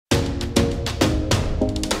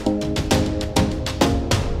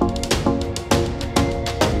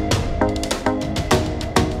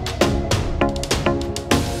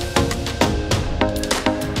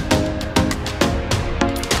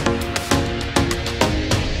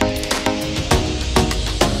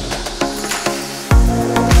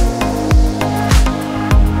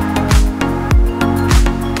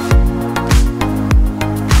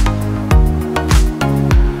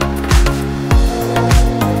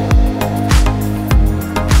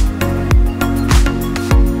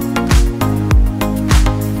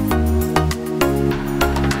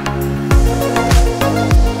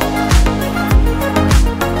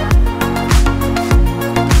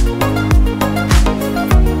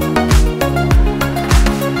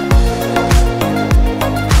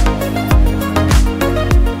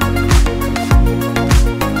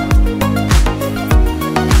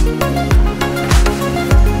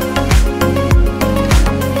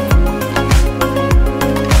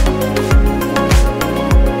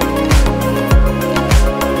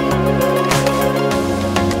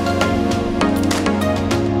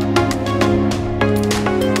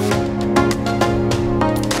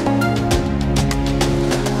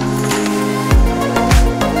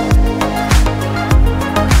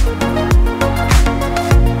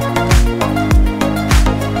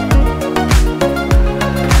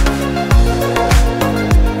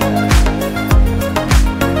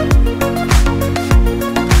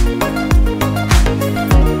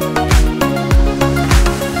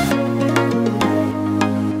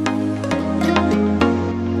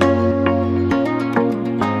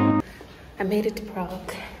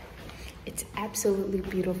It's absolutely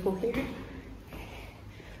beautiful here.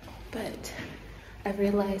 But I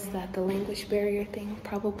realized that the language barrier thing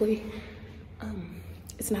probably,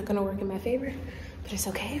 it's not gonna work in my favor, but it's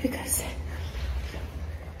okay because,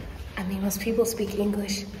 I mean, most people speak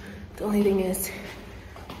English. The only thing is,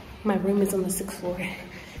 my room is on the 6th floor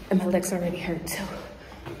and my legs already hurt, so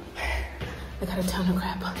I got a ton of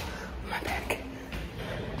crap on my back.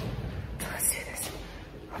 So let's do this.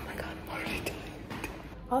 Oh my God, I'm already tired.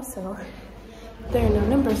 Also, there are no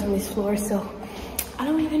numbers on these floors, so I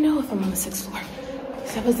don't even know if I'm on the 6th floor.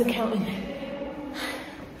 So I wasn't counting.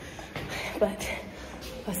 But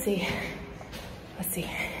let's see. Let's see.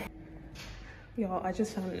 Y'all, I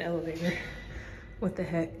just found an elevator. What the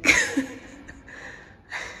heck?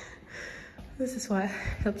 This is why it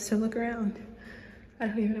helps to look around. I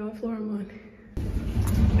don't even know what floor I'm on.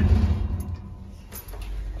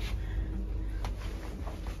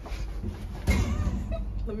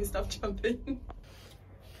 Let me stop jumping.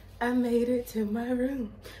 I made it to my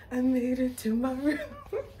room. I made it to my room.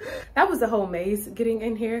 That was a whole maze getting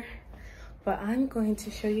in here. But I'm going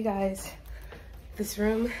to show you guys this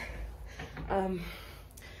room.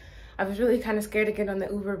 I was really kind of scared to get on the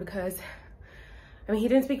Uber because, I mean, he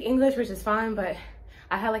didn't speak English, which is fine, but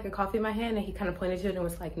I had like a coffee in my hand and he kind of pointed to it and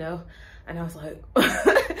was like, no. And I was like,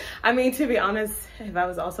 I mean, to be honest, if I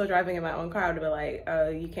was also driving in my own car, I would have been like,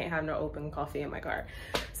 you can't have no open coffee in my car.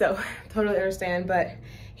 So totally understand, but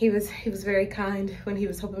he was very kind when he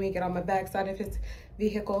was helping me get on my backside of his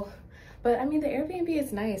vehicle. But I mean, the Airbnb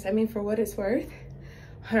is nice. I mean, for what it's worth.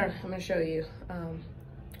 Hold on, I'm gonna show you.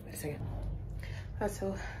 Wait a second.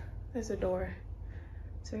 So there's a door.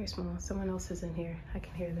 It's very small. Someone else is in here. I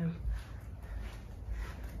can hear them.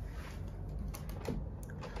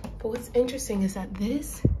 But what's interesting is that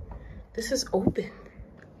this is open.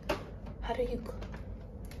 How do you?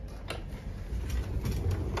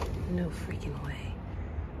 No freaking way.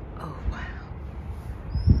 Oh wow.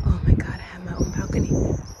 Oh my God, I have my own balcony.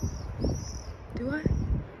 Do I?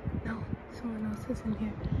 No, someone else is in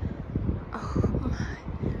here. Oh my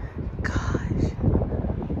gosh.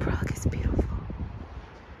 Prague is beautiful.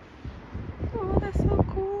 Oh, that's so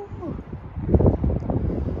cool.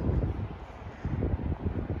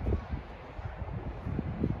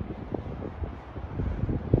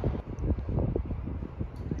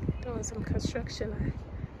 Doing some construction,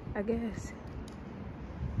 I guess.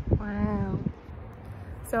 Wow.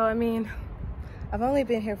 So, I mean, I've only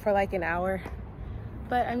been here for like an hour,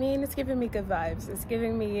 but I mean, it's giving me good vibes. It's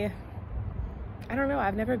giving me, I don't know,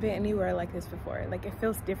 I've never been anywhere like this before. Like, it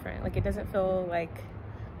feels different. Like, it doesn't feel like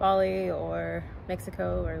Bali or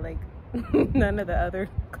Mexico or like none of the other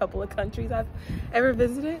couple of countries I've ever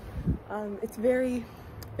visited. It's very,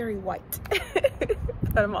 very white.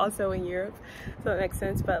 But I'm also in Europe, so it makes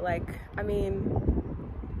sense. But like, I mean,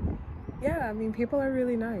 yeah, I mean, people are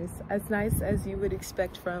really nice as you would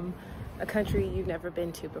expect from a country you've never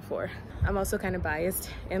been to before. I'm also kind of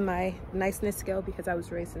biased in my niceness scale because I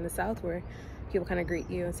was raised in the South where people kind of greet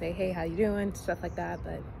you and say, hey, how you doing? Stuff like that,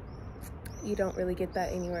 but you don't really get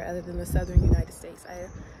that anywhere other than the Southern United States, I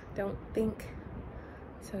don't think.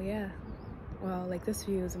 So yeah, well, like this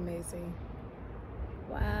view is amazing.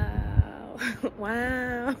 Wow,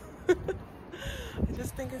 wow. I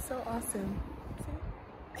just think it's so awesome.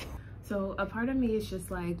 So a part of me is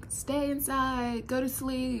just like, stay inside, go to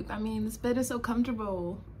sleep. I mean, this bed is so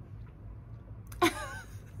comfortable.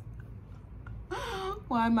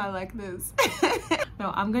 Why am I like this?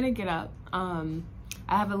 No, I'm gonna get up. I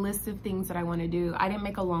have a list of things that I want to do. I didn't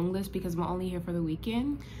make a long list because I'm only here for the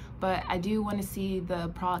weekend, but I do want to see the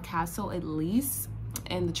Prague Castle at least,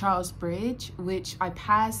 and the Charles Bridge, which I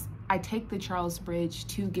take the Charles Bridge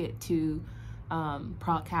to get to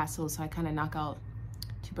Prague Castle, so I kind of knock out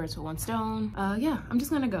two birds with one stone. Yeah, I'm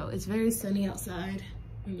just gonna go. It's very sunny outside.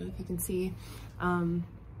 I don't know if you can see.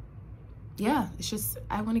 Yeah, it's just,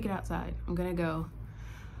 I want to get outside. I'm gonna go.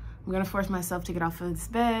 I'm gonna force myself to get off of this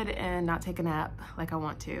bed and not take a nap like I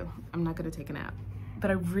want to. I'm not gonna take a nap,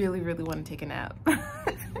 but I really, really want to take a nap.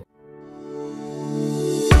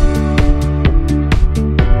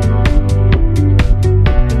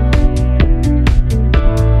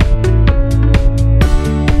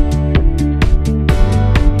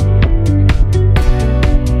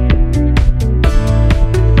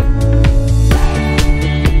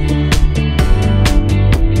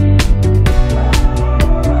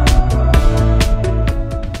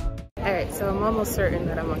 Certain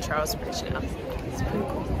that I'm on Charles Bridge now. It's pretty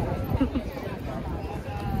cool.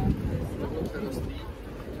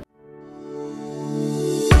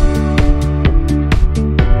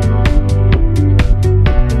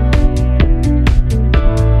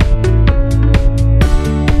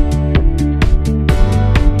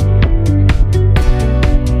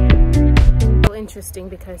 interesting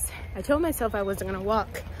because I told myself I wasn't gonna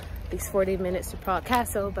walk these 40 minutes to Prague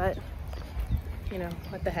Castle, but you know,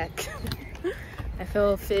 what the heck. I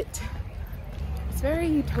feel fit. It's very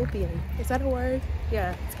utopian. Is that a word?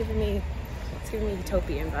 Yeah, it's giving me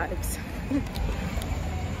utopian vibes.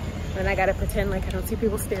 And I gotta pretend like I don't see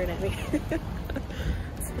people staring at me.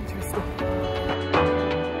 It's interesting.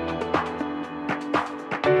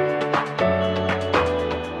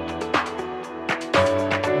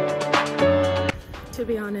 To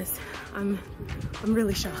be honest, I'm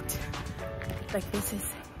really shocked. Like this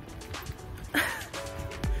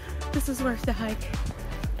is worth the hike.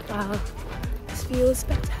 Wow, this view is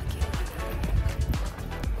spectacular.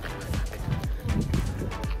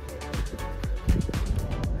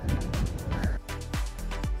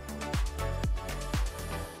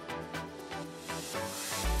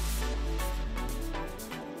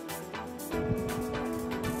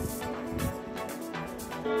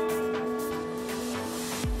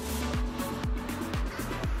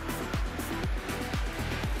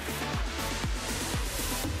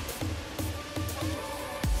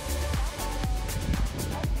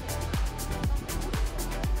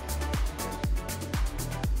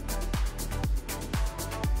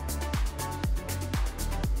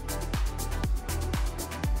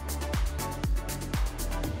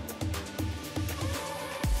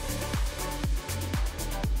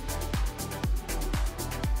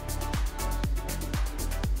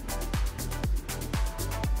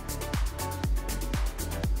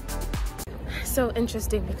 So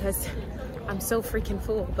interesting because I'm so freaking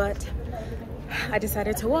full, but I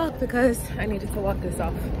decided to walk because I needed to walk this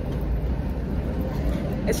off.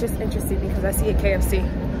 It's just interesting because I see a KFC.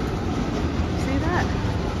 See that?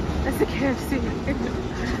 That's a KFC.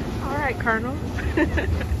 All right, Colonel.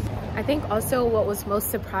 I think also what was most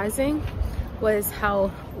surprising was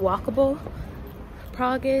how walkable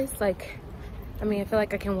Prague is. Like, I mean, I feel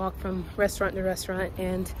like I can walk from restaurant to restaurant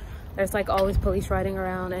and there's like always police riding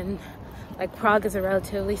around, and like Prague is a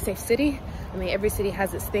relatively safe city. I mean, every city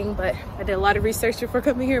has its thing, but I did a lot of research before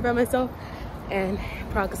coming here by myself, and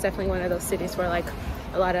Prague is definitely one of those cities where like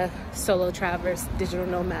a lot of solo travelers, digital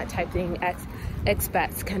nomad type thing,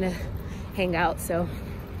 expats kind of hang out. So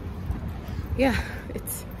yeah,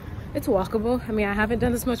 it's walkable. I mean, I haven't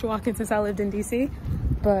done this much walking since I lived in DC,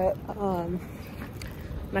 but I'm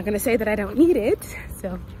not gonna say that I don't need it.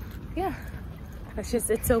 So yeah,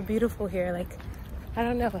 it's so beautiful here. Like, I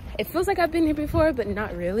don't know, it feels like I've been here before, but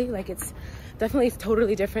not really. Like, it's definitely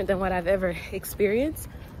totally different than what I've ever experienced,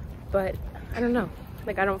 but I don't know,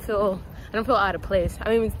 like I don't feel out of place.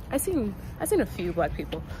 I mean, I've seen a few black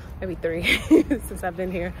people, maybe 3 since I've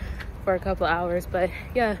been here for a couple hours, but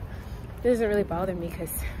yeah, it doesn't really bother me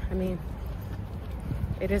because I mean,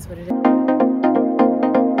 it is what it is.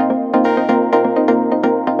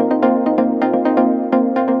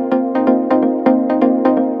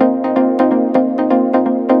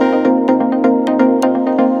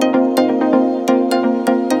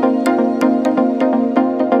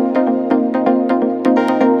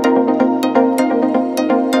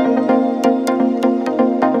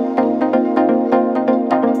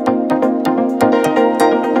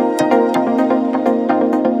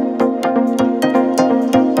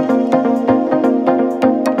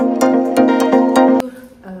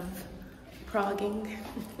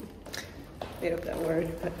 Made up that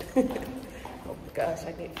word, but oh my gosh,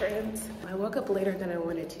 I need friends. I woke up later than I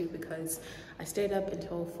wanted to because I stayed up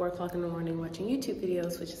until 4 o'clock in the morning watching YouTube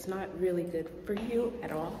videos, which is not really good for you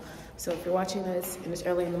at all. So if you're watching this and it's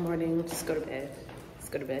early in the morning, just go to bed.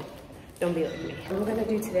 Just go to bed. Don't be like me. What I'm gonna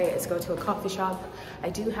do today is go to a coffee shop.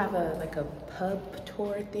 I do have a pub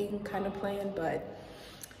tour thing kind of planned, but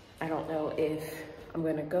I don't know if I'm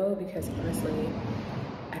gonna go because honestly,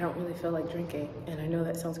 I don't really feel like drinking. And I know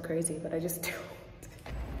that sounds crazy, but I just don't.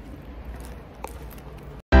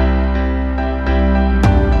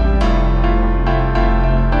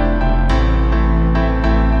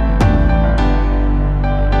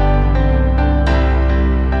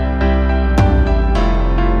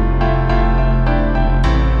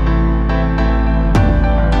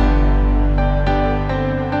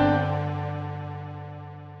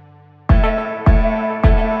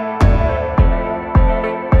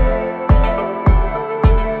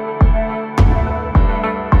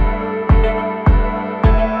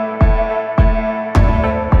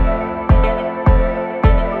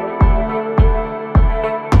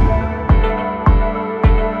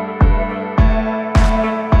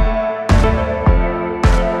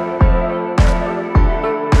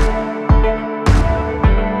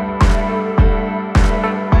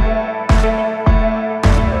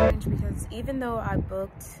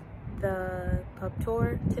 the pub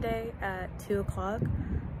tour today at 2 o'clock.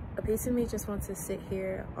 A piece of me just wants to sit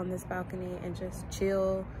here on this balcony and just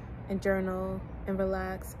chill and journal and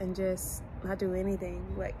relax and just not do anything.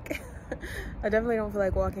 Like, I definitely don't feel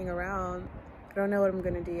like walking around. I don't know what I'm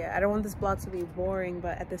gonna do yet. I don't want this vlog to be boring,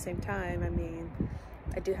 but at the same time, I mean,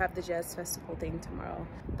 I do have the jazz festival thing tomorrow.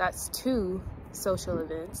 That's 2 social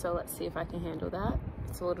events, so let's see if I can handle that.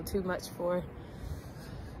 It's a little too much for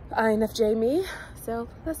INFJ me, so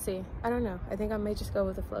let's see. I don't know. I think I may just go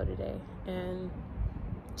with the flow today and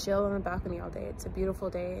chill on the balcony all day. It's a beautiful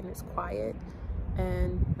day and it's quiet,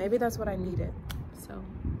 and maybe that's what I needed. So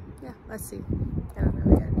yeah, let's see. I don't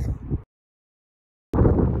know yet.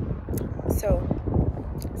 So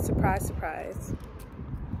surprise, surprise,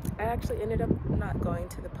 I actually ended up not going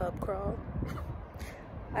to the pub crawl.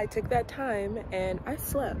 I took that time and I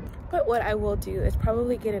slept. But what I will do is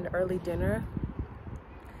probably get an early dinner.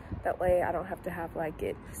 That way I don't have to have like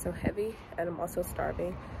it so heavy, and I'm also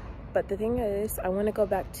starving. But the thing is, I want to go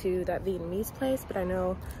back to that Vietnamese place, but I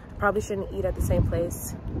know I probably shouldn't eat at the same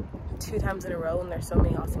place 2 times in a row, and there's so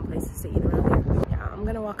many awesome places to eat around here. Yeah, I'm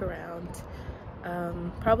gonna walk around.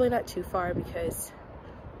 Probably not too far because,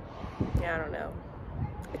 yeah, I don't know.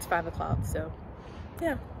 It's 5 o'clock, so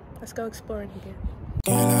yeah, let's go exploring again.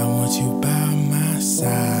 Girl, I want you by my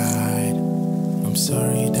side. I'm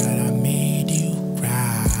sorry that I made you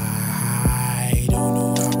cry. Don't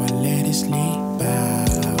know how I let it slip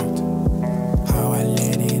out, how I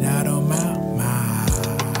let it out of my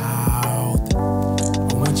mouth.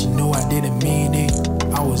 But once you know I didn't mean it,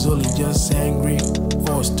 I was only just angry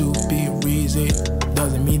for a stupid reason.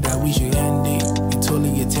 Doesn't mean that we should end it. You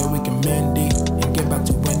totally get tell we can mend it and get back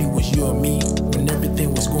to when it was you and me, when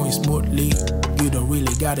everything was going smoothly. You don't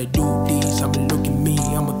really gotta do this. I'ma look at me,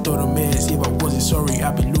 I'ma throw the mess. If I wasn't sorry,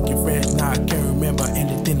 I'd be looking fresh. Now I can't remember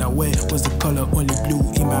anything I wear. Was the color only blue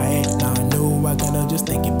in my head? Now I know I gotta just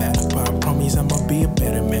think it back, but I promise I'ma be a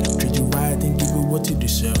better man. Treat you right and give you what you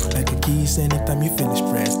deserve. Like a kiss anytime you feel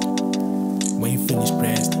stressed. When you feel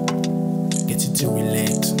stressed, get you to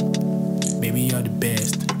relax. Baby, you're the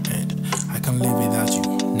best.